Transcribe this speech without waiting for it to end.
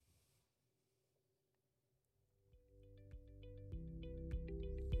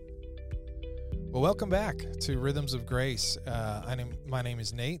Well, welcome back to Rhythms of Grace. My name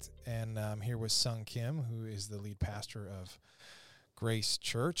is Nate, and I'm here with Sung Kim, who is the lead pastor of Grace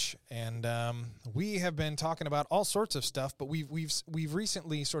Church. And we have been talking about all sorts of stuff, but we've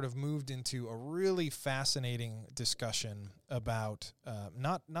recently sort of moved into a really fascinating discussion about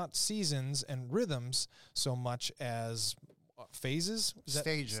not seasons and rhythms so much as phases.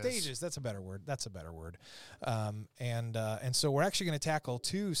 Stages. That's a better word. And so we're actually going to tackle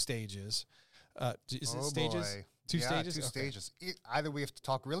two stages. Is it stages? Boy. Two stages? Two stages. Either we have to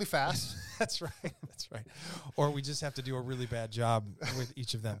talk really fast. That's right. Or we just have to do a really bad job with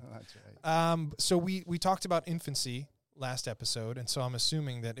each of them. That's right. So we talked about infancy last episode, and so I'm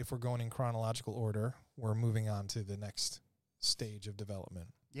assuming that if we're going in chronological order, we're moving on to the next stage of development.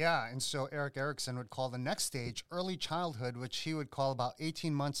 Yeah, and so Erik Erikson would call the next stage early childhood, which he would call about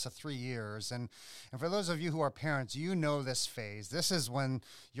 18 months to 3 years. And for those of you who are parents, you know this phase. This is when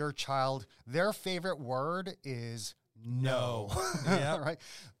your child, their favorite word is no. Yep. Right?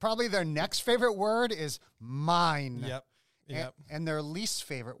 Probably their next favorite word is mine. Yep. And their least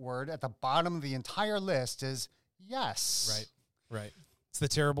favorite word at the bottom of the entire list is yes. Right. It's the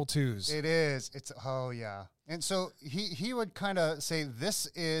terrible twos. It is. Yeah. And so he would kind of say this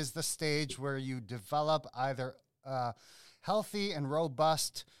is the stage where you develop either a healthy and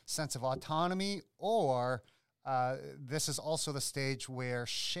robust sense of autonomy, or this is also the stage where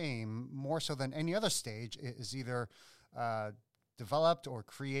shame, more so than any other stage, is either developed or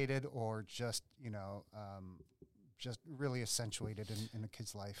created or just really accentuated in a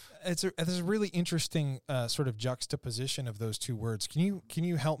kid's life. There's a really interesting sort of juxtaposition of those two words. Can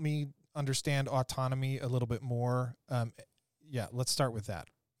you help me understand autonomy a little bit more? Let's start with that.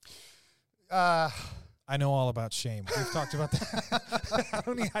 I know all about shame. We've talked about that.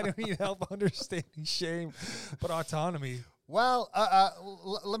 I don't need help understanding shame, but autonomy. Well,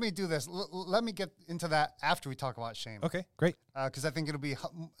 let me do this. Let me get into that after we talk about shame. Okay, great. Because I think it'll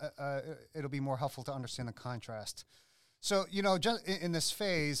be more helpful to understand the contrast. So, just in this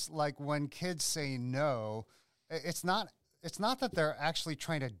phase, like when kids say no, it's not that they're actually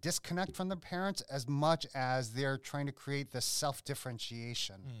trying to disconnect from their parents as much as they're trying to create this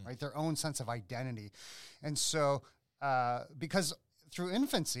self-differentiation, right? Their own sense of identity. And so, because through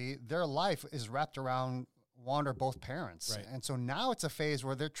infancy, their life is wrapped around one or both parents. Right. And so now it's a phase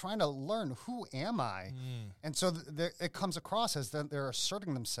where they're trying to learn, who am I? And so it comes across as that they're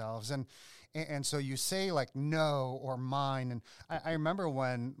asserting themselves. And so you say like no or mine. And I remember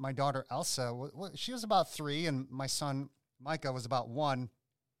when my daughter Elsa, she was about 3 and my son Micah was about 1.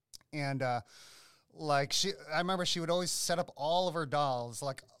 And I remember she would always set up all of her dolls,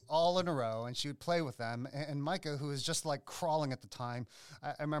 like all in a row, and she would play with them. And Micah, who was just like crawling at the time,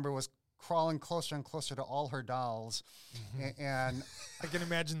 I remember was crawling closer and closer to all her dolls. And I can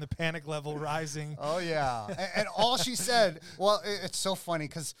imagine the panic level rising. Oh yeah. And all she said, it's so funny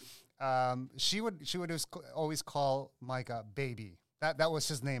because she would always call Micah baby. That was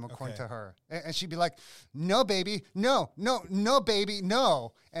his name according to her. And she'd be like, no, baby, no, baby,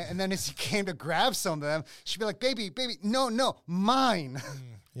 no. And then as he came to grab some of them, she'd be like, baby, no, mine.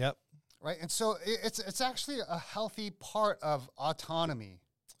 Yep. Right. And so it's actually a healthy part of autonomy.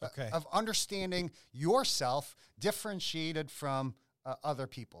 Okay. Of understanding yourself differentiated from other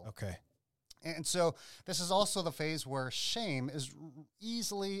people. Okay. And so this is also the phase where shame is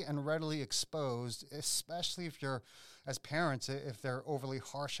easily and readily exposed, especially if you're, as parents, if they're overly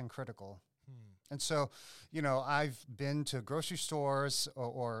harsh and critical. And so, I've been to grocery stores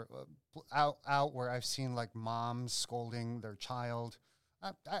or out where I've seen like moms scolding their child.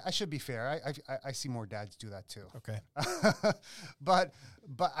 I should be fair. I see more dads do that too. Okay. but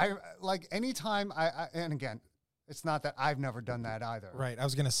I like anytime and again, it's not that I've never done that either. Right. I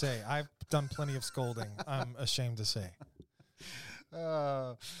was going to say, I've done plenty of scolding. I'm ashamed to say.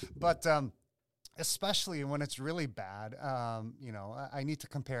 But especially when it's really bad, I need to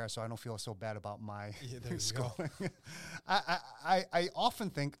compare so I don't feel so bad about my scolding. I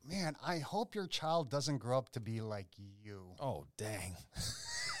often think, man, I hope your child doesn't grow up to be like you. Oh, dang.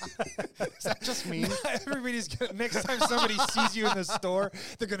 Is that just me? Everybody's gonna, next time somebody sees you in the store,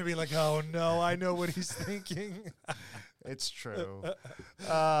 they're going to be like, oh, no, I know what he's thinking. It's true.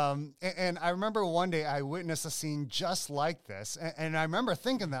 And I remember one day I witnessed a scene just like this. And I remember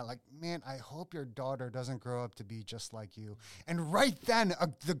thinking that, like, man, I hope your daughter doesn't grow up to be just like you. And right then,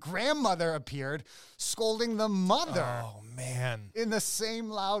 the grandmother appeared scolding the mother. Oh, man. In the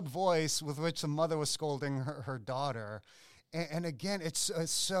same loud voice with which the mother was scolding her daughter. And again, it's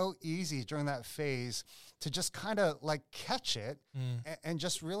so easy during that phase to just kind of like catch it and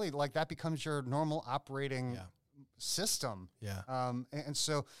just really like that becomes your normal operating system. Yeah. And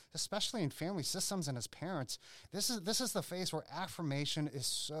so, especially in family systems and as parents, this is the phase where affirmation is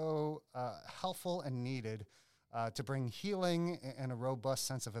so helpful and needed to bring healing and a robust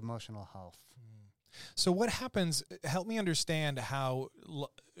sense of emotional health. So what happens, help me understand how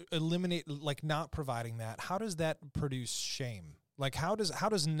eliminate, like not providing that, how does that produce shame? Like how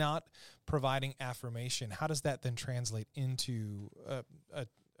does not providing affirmation, how does that then translate into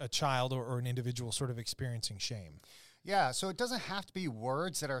a child or an individual sort of experiencing shame? Yeah, so it doesn't have to be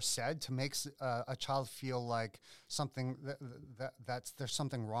words that are said to make a child feel like something that's there's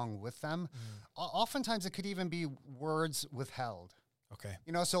something wrong with them. Oftentimes it could even be words withheld. Okay.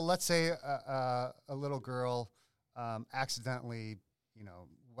 You know, so let's say a little girl accidentally,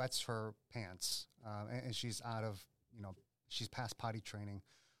 wets her pants and she's out of, she's past potty training.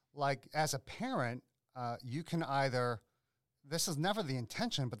 Like as a parent, you can either, this is never the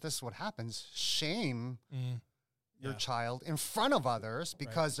intention, but this is what happens, shame your child in front of others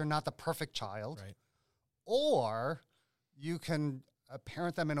because they're not the perfect child. Right. Or you can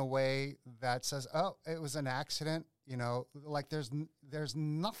parent them in a way that says, oh, it was an accident. Like there's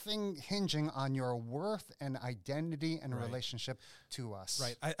nothing hinging on your worth and identity and relationship to us.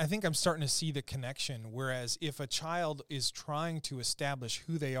 Right. I think I'm starting to see the connection, whereas if a child is trying to establish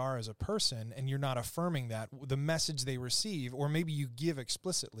who they are as a person and you're not affirming that, the message they receive, or maybe you give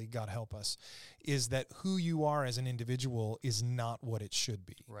explicitly, God help us, is that who you are as an individual is not what it should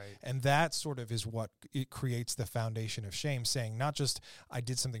be. Right. And that sort of is what it creates the foundation of shame, saying not just I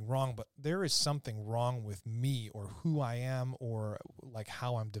did something wrong, but there is something wrong with me or who I am or like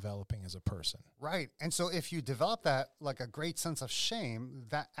how I'm developing as a person. Right. And so if you develop that like a great sense of shame,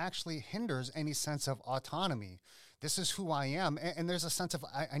 that actually hinders any sense of autonomy. This is who I am. And there's a sense of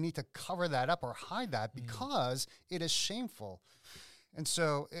I need to cover that up or hide that because it is shameful. And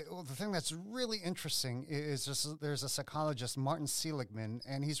so the thing that's really interesting is just there's a psychologist, Martin Seligman,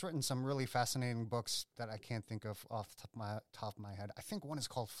 and he's written some really fascinating books that I can't think of off the top of my head. I think one is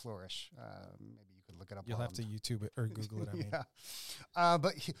called Flourish. Maybe you could look it up. You'll have to YouTube it or Google it, I mean. Yeah.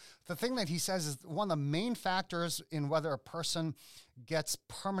 But the thing that he says is one of the main factors in whether a person gets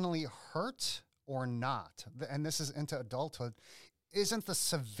permanently hurt or not, and this is into adulthood, isn't the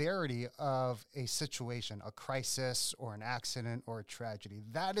severity of a situation, a crisis or an accident or a tragedy.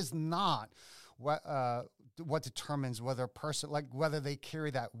 That is not what determines whether a person, like whether they carry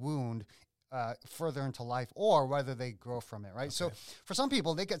that wound further into life or whether they grow from it, right? Okay. So for some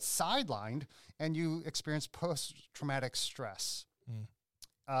people, they get sidelined and you experience post-traumatic stress.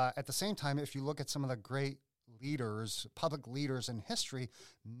 At the same time, if you look at some of the great leaders, public leaders in history,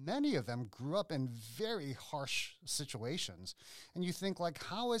 many of them grew up in very harsh situations. And you think, like,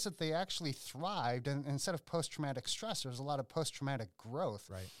 how is it they actually thrived? And instead of post-traumatic stress, there's a lot of post-traumatic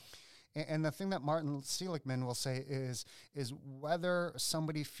growth. Right. And the thing that Martin Seligman will say is whether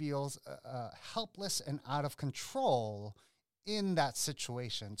somebody feels helpless and out of control in that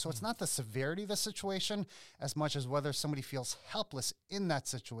situation. So it's not the severity of the situation as much as whether somebody feels helpless in that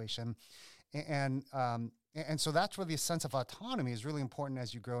situation. And so that's where the sense of autonomy is really important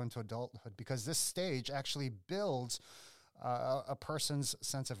as you grow into adulthood, because this stage actually builds a person's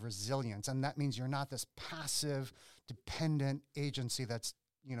sense of resilience. And that means you're not this passive, dependent agency that's,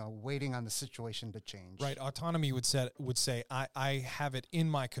 waiting on the situation to change. Right. Autonomy would say, I have it in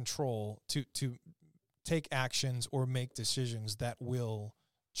my control to take actions or make decisions that will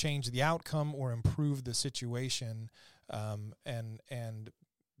change the outcome or improve the situation. And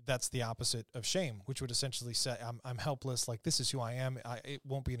that's the opposite of shame, which would essentially say I'm helpless. Like, this is who I am. It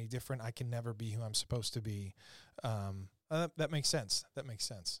won't be any different. I can never be who I'm supposed to be. That makes sense.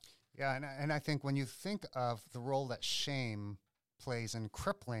 Yeah. And I think when you think of the role that shame plays in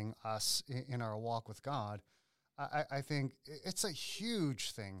crippling us in our walk with God, I think it's a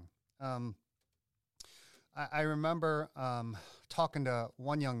huge thing. I remember talking to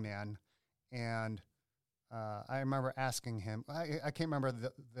one young man, and I remember asking him, I can't remember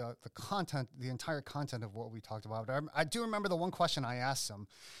the content, the entire content of what we talked about, but I do remember the one question I asked him.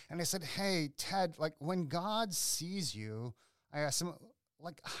 And I said, hey, Ted, like, when God sees you, I asked him,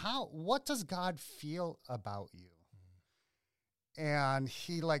 like, what does God feel about you? And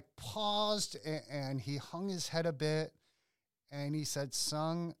he like paused and he hung his head a bit and he said,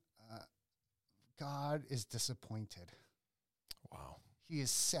 son, God is disappointed. Wow. He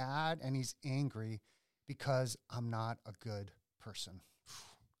is sad and he's angry because I'm not a good person.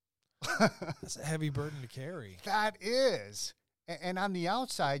 That's a heavy burden to carry. That is. And on the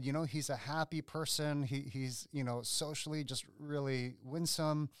outside, he's a happy person. He's, socially just really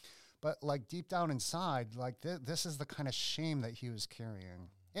winsome. But like deep down inside, like this is the kind of shame that he was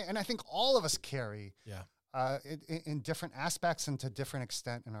carrying. And I think all of us carry in different aspects and to different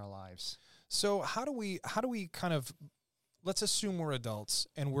extent in our lives. So how do we kind of, let's assume we're adults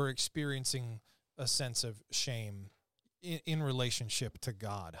and we're experiencing a sense of shame in relationship to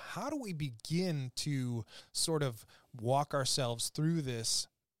God. How do we begin to sort of walk ourselves through this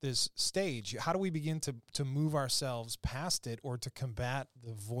stage? How do we begin to move ourselves past it, or to combat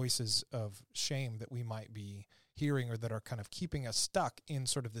the voices of shame that we might be hearing, or that are kind of keeping us stuck in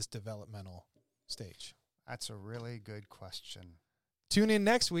sort of this developmental stage? That's a really good question. Tune in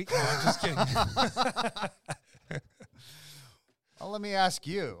next week. No, I'm just kidding. Well, let me ask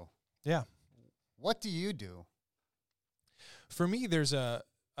you. Yeah. What do you do? For me, there's a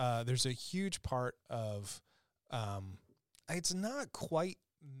huge part of, it's not quite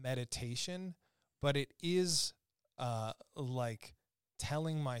meditation, but it is like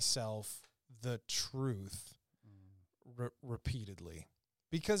telling myself the truth repeatedly.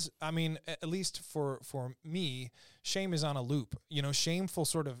 Because, I mean, at least for me, shame is on a loop. You know, shameful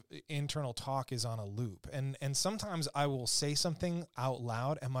sort of internal talk is on a loop. And sometimes I will say something out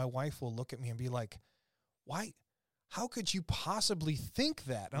loud, and my wife will look at me and be like, why? How could you possibly think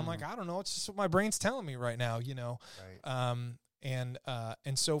that? And I'm like, I don't know. It's just what my brain's telling me right now, you know? Right. And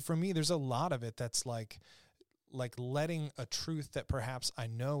so for me, there's a lot of it that's like letting a truth that perhaps I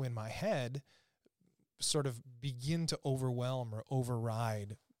know in my head sort of begin to overwhelm or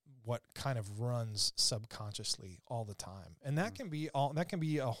override what kind of runs subconsciously all the time. And that can be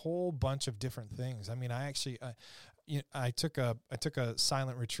a whole bunch of different things. I mean, I took a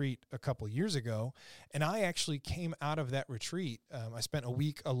silent retreat a couple years ago, and I actually came out of that retreat. I spent a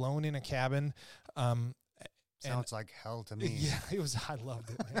week alone in a cabin. Sounds like hell to me. Yeah, I loved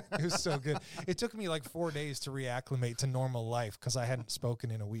it, man. It was so good. It took me like 4 days to reacclimate to normal life because I hadn't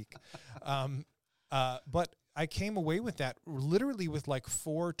spoken in a week. But I came away with that literally with like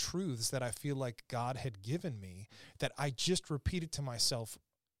 4 truths that I feel like God had given me that I just repeated to myself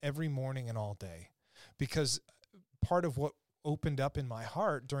every morning and all day. Because part of what opened up in my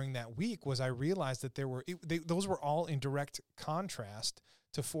heart during that week was I realized that those were all in direct contrast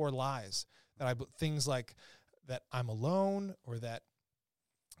to 4 lies. Things like that I'm alone, or that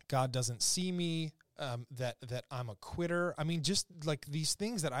God doesn't see me, that I'm a quitter. I mean, just like these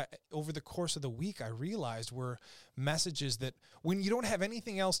things that over the course of the week, I realized were messages that when you don't have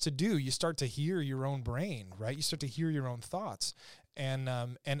anything else to do, you start to hear your own brain, right? You start to hear your own thoughts. And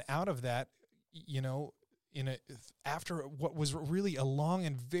out of that, you know, after what was really a long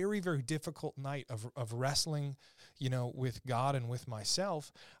and very, very difficult night of wrestling, you know, with God and with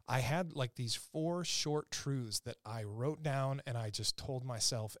myself, I had like these 4 short truths that I wrote down, and I just told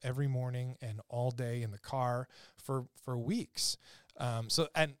myself every morning and all day in the car for weeks.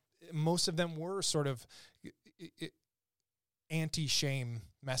 And most of them were sort of anti-shame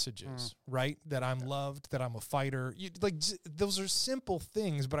messages, right? That I'm loved, that I'm a fighter. Those are simple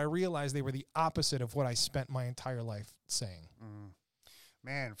things, but I realized they were the opposite of what I spent my entire life saying.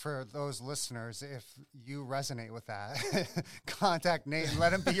 Man, for those listeners, if you resonate with that, contact Nate and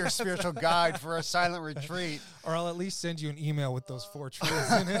let him be your spiritual guide for a silent retreat. Or I'll at least send you an email with those 4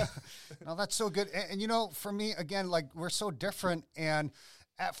 truths in it. No, that's so good. And you know, for me, again, like we're so different, and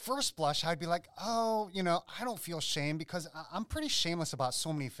at first blush, I'd be like, oh, you know, I don't feel shame because I'm pretty shameless about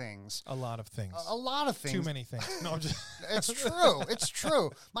so many things. A lot of things. A lot of things. Too many things. No, I'm just... It's true. It's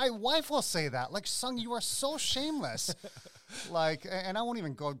true. My wife will say that. Like, Sung, you are so shameless. Like, and I won't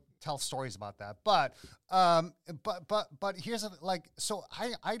even go tell stories about that. But here's so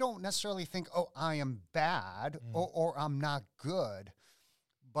I don't necessarily think, oh, I am bad or I'm not good.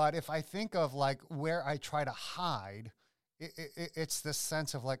 But if I think of like where I try to hide, it's this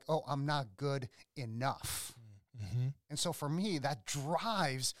sense of like, oh, I'm not good enough. Mm-hmm. And so for me, that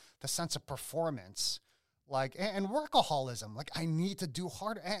drives the sense of performance. Like, and workaholism, like I need to do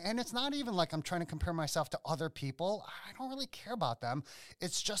harder. And it's not even like I'm trying to compare myself to other people. I don't really care about them.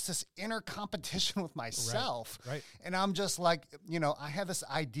 It's just this inner competition with myself. Right. And I'm just like, you know, I have this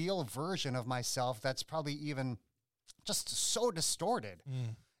ideal version of myself that's probably even just so distorted.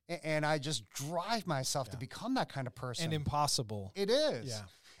 And I just drive myself to become that kind of person. And impossible. It is. Yeah.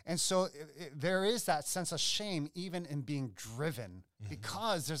 And so there is that sense of shame even in being driven,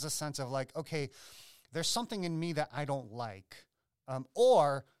 because there's a sense of like, okay, there's something in me that I don't like,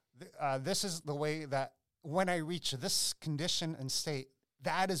 this is the way that when I reach this condition and state,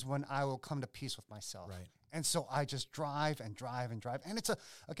 that is when I will come to peace with myself. Right. And so I just drive and drive and drive. And it's, a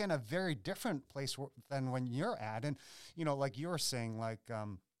very different place than when you're at. And, you know, like you were saying, like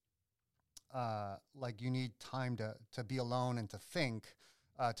you need time to be alone and to think,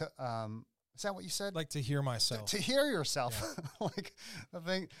 Is that what you said? Like to hear myself. To hear yourself. Yeah. Like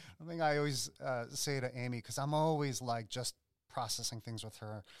the thing I always say to Amy, because I'm always like just processing things with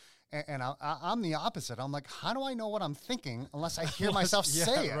her. And I'm the opposite. I'm like, how do I know what I'm thinking unless I hear myself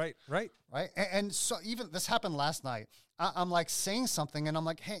say it? Right. And so even this happened last night. I'm like saying something, and I'm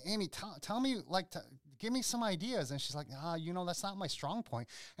like, hey, Amy, tell me, like, give me some ideas. And she's like, that's not my strong point.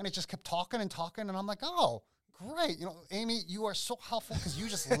 And it just kept talking, and I'm like, oh, great. Amy, you are so helpful because you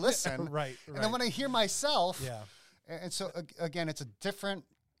just listen. Right. And then when I hear myself, and so again, it's a different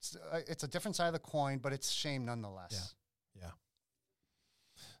side of the coin, but it's shame nonetheless. Yeah.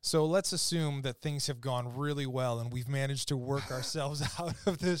 So let's assume that things have gone really well and we've managed to work ourselves out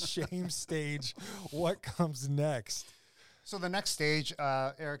of this shame stage. What comes next? So the next stage,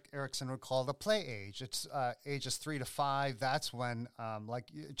 Erik Erikson would call the play age. It's ages 3 to 5. That's when,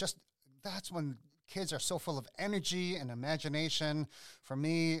 that's when kids are so full of energy and imagination. For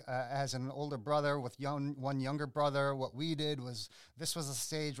me, as an older brother with one younger brother, what we did was this was a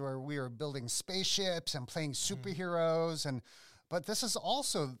stage where we were building spaceships and playing superheroes But this is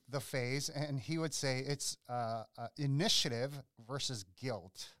also the phase, and he would say it's initiative versus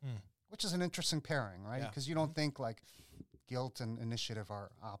guilt, which is an interesting pairing, right? Because you don't think like guilt and initiative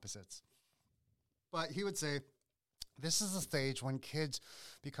are opposites. But he would say this is a stage when kids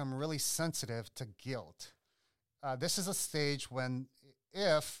become really sensitive to guilt. This is a stage when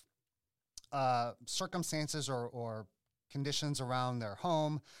if circumstances or conditions around their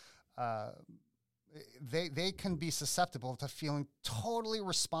home, they can be susceptible to feeling totally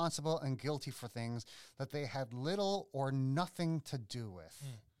responsible and guilty for things that they had little or nothing to do with.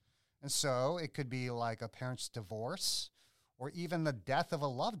 And so it could be like a parent's divorce or even the death of a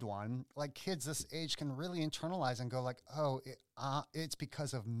loved one. Like kids this age can really internalize and go like, oh, it's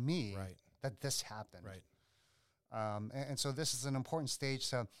because of me that this happened. Right. And so this is an important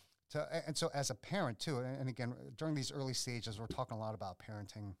stage and so as a parent too, and again, during these early stages, we're talking a lot about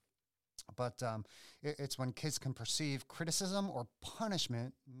parenting. But it's when kids can perceive criticism or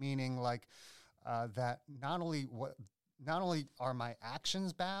punishment, meaning like that not only are my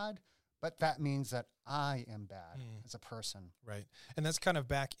actions bad, but that means that I am bad as a person. Right, and that's kind of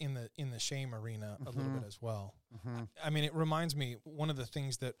back in the shame arena a little bit as well. I mean, it reminds me, one of the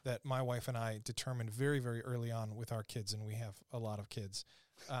things that my wife and I determined very, very early on with our kids, and we have a lot of kids,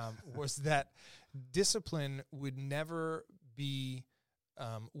 was that discipline would never be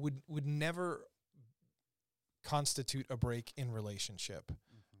would never constitute a break in relationship.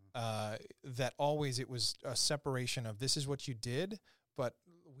 That always it was a separation of this is what you did, but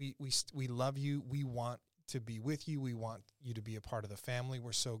we love you. We want to be with you. We want you to be a part of the family.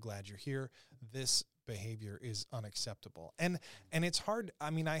 We're so glad you're here. This behavior is unacceptable. And it's hard. I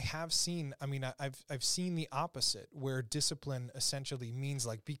mean, I've seen the opposite, where discipline essentially means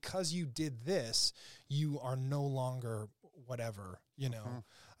like, because you did this, you are no longer whatever,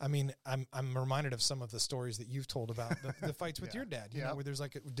 I mean, I'm reminded of some of the stories that you've told about the fights with your dad, you know, where there's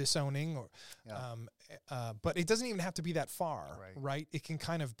like a disowning or, but it doesn't even have to be that far, right? It can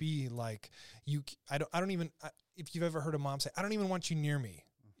kind of be like I don't even, if you've ever heard a mom say, I don't even want you near me,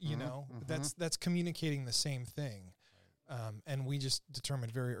 that's communicating the same thing. And we just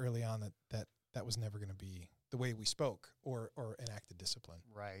determined very early on that was never going to be the way we spoke or enacted discipline.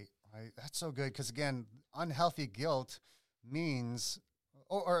 Right. That's so good. Because again, unhealthy guilt means,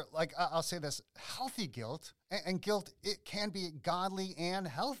 or like I'll say this, healthy guilt and guilt, it can be godly and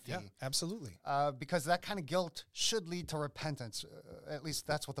healthy. Yeah, absolutely. Because that kind of guilt should lead to repentance. At least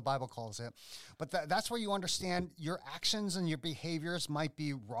that's what the Bible calls it. But that's where you understand your actions and your behaviors might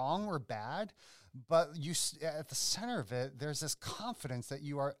be wrong or bad, but at the center of it, there's this confidence that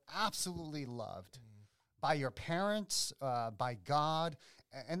you are absolutely loved by your parents, by God.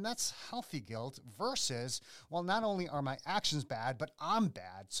 And that's healthy guilt versus, well, not only are my actions bad, but I'm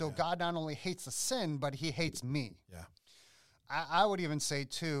bad. So God not only hates the sin, but he hates me. Yeah. I would even say,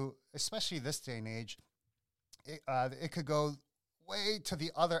 too, especially this day and age, it could go way to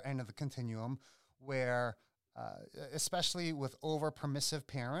the other end of the continuum where, especially with over-permissive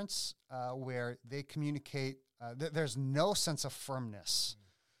parents, where they communicate, there's no sense of firmness.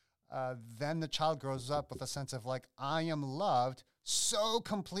 Then the child grows up with a sense of like, I am loved so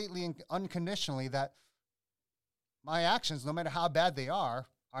completely and unconditionally that my actions, no matter how bad they are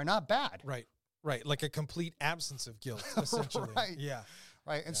not bad. Right. Like a complete absence of guilt, essentially. Right. Yeah.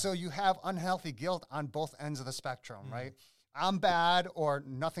 Right. And so you have unhealthy guilt on both ends of the spectrum, right? I'm bad or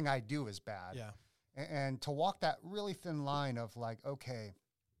nothing I do is bad. Yeah. And to walk that really thin line of like, okay,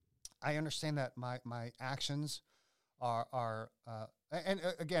 I understand that my actions are and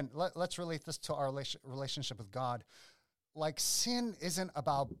again, let's relate this to our relationship with God. like sin isn't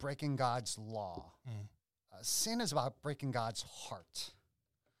about breaking God's law. Sin is about breaking God's heart.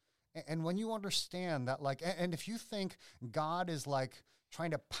 And when you understand that, like, and if you think God is like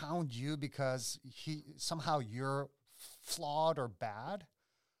trying to pound you because somehow you're flawed or bad,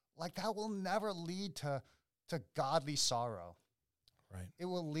 like that will never lead to godly sorrow. Right. It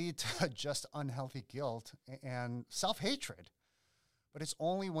will lead to just unhealthy guilt and self-hatred. But it's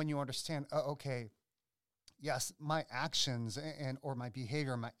only when you understand, okay, yes, my actions or my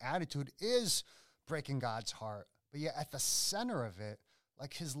behavior, my attitude is breaking God's heart. But yet at the center of it,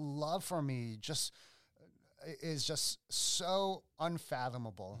 like his love for me is just so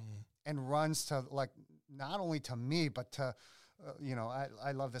unfathomable and runs to like not only to me, but to,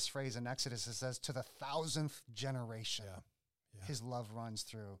 I love this phrase in Exodus. It says to the 1,000th generation, his love runs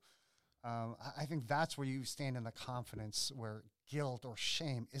through. I think that's where you stand in the confidence where guilt or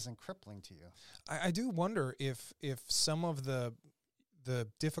shame isn't crippling to you. I do wonder if some of the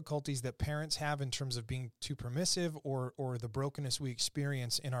difficulties that parents have in terms of being too permissive or the brokenness we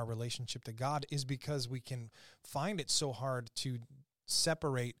experience in our relationship to God is because we can find it so hard to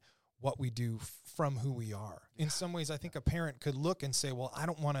separate what we do from who we are. In some ways, I think a parent could look and say, well, I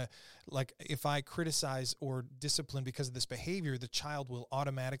don't want to, like, if I criticize or discipline because of this behavior, the child will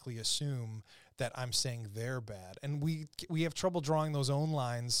automatically assume that I'm saying they're bad. And we have trouble drawing those own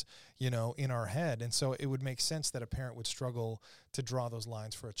lines, in our head. And so it would make sense that a parent would struggle to draw those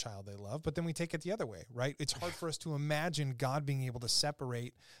lines for a child they love. But then we take it the other way, right? It's hard for us to imagine God being able to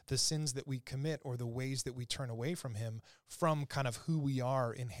separate the sins that we commit or the ways that we turn away from him from kind of who we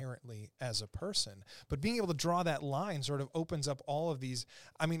are inherently as a person. But being able to draw that line sort of opens up all of these.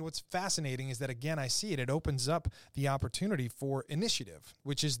 I mean, what's fascinating is that, again, I see it opens up the opportunity for initiative,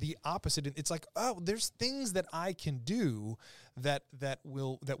 which is the opposite. It's like, oh, there's things that I can do that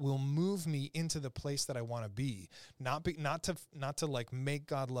will move me into the place that I want to be. Not to like make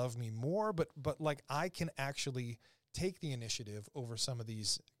God love me more, but like I can actually take the initiative over some of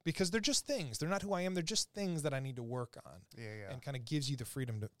these because they're just things. They're not who I am. They're just things that I need to work on. Yeah. And kind of gives you the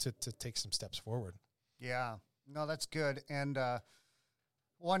freedom to take some steps forward. Yeah. No, that's good. And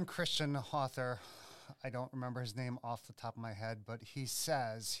one Christian author, I don't remember his name off the top of my head, but he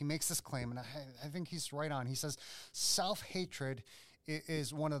makes this claim, and I think he's right on. He says, self-hatred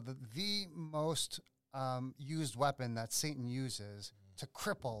is one of the most used weapon that Satan uses to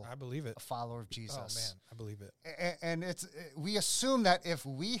cripple I believe it. a follower of Jesus. Oh, man, I believe it. And we assume that if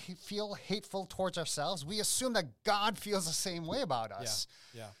we feel hateful towards ourselves, we assume that God feels the same way about us.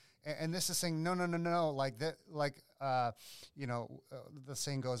 Yeah. And this is saying, no, like that, the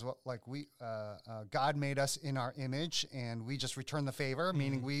saying goes, God made us in our image and we just return the favor,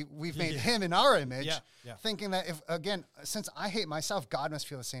 meaning we've made him in our image, thinking that since I hate myself, God must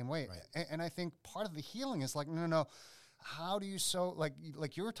feel the same way. Right. And I think part of the healing is like, no, how do you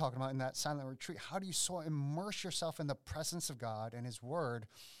like you were talking about in that silent retreat, how do you so immerse yourself in the presence of God and his word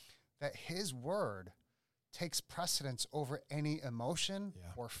that his word takes precedence over any emotion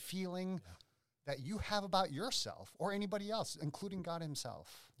or feeling that you have about yourself or anybody else, including God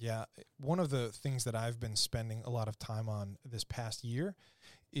himself. Yeah. One of the things that I've been spending a lot of time on this past year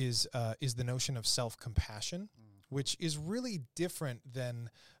is the notion of self-compassion, which is really different than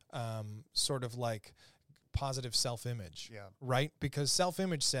sort of like positive self-image, right? Because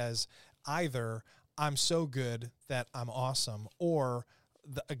self-image says either I'm so good that I'm awesome, or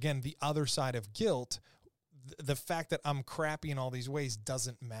the other side of guilt, the fact that I'm crappy in all these ways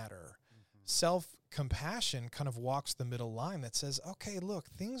doesn't matter. Self-compassion kind of walks the middle line that says, okay, look,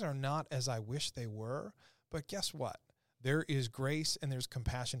 things are not as I wish they were, but guess what? There is grace and there's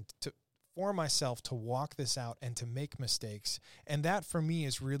compassion for myself to walk this out and to make mistakes. And that for me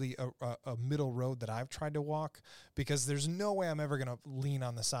is really a middle road that I've tried to walk, because there's no way I'm ever going to lean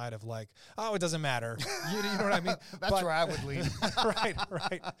on the side of like, oh, it doesn't matter. You know what I mean? That's where I would lean.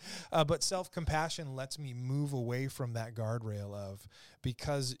 Right. But self-compassion lets me move away from that guardrail of,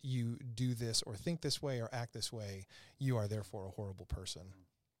 because you do this or think this way or act this way, you are therefore a horrible person.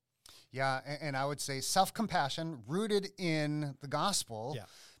 Yeah, and I would say self-compassion rooted in the gospel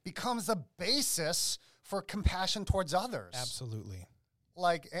becomes the basis for compassion towards others. Absolutely.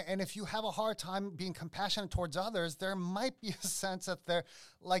 Like, and if you have a hard time being compassionate towards others, there might be a sense that they're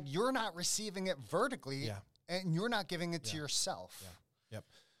like, you're not receiving it vertically and you're not giving it to yourself. Yep.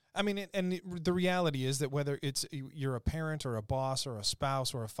 I mean, and the reality is that whether it's you're a parent or a boss or a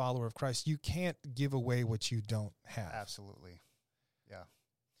spouse or a follower of Christ, you can't give away what you don't have. Absolutely. Yeah.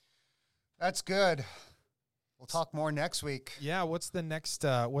 That's good. We'll talk more next week. Yeah, what's the next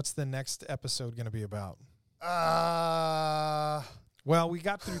episode going to be about? Well, we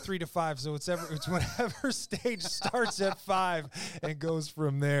got through 3 to 5, so it's whatever stage starts at 5 and goes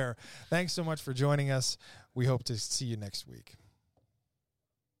from there. Thanks so much for joining us. We hope to see you next week.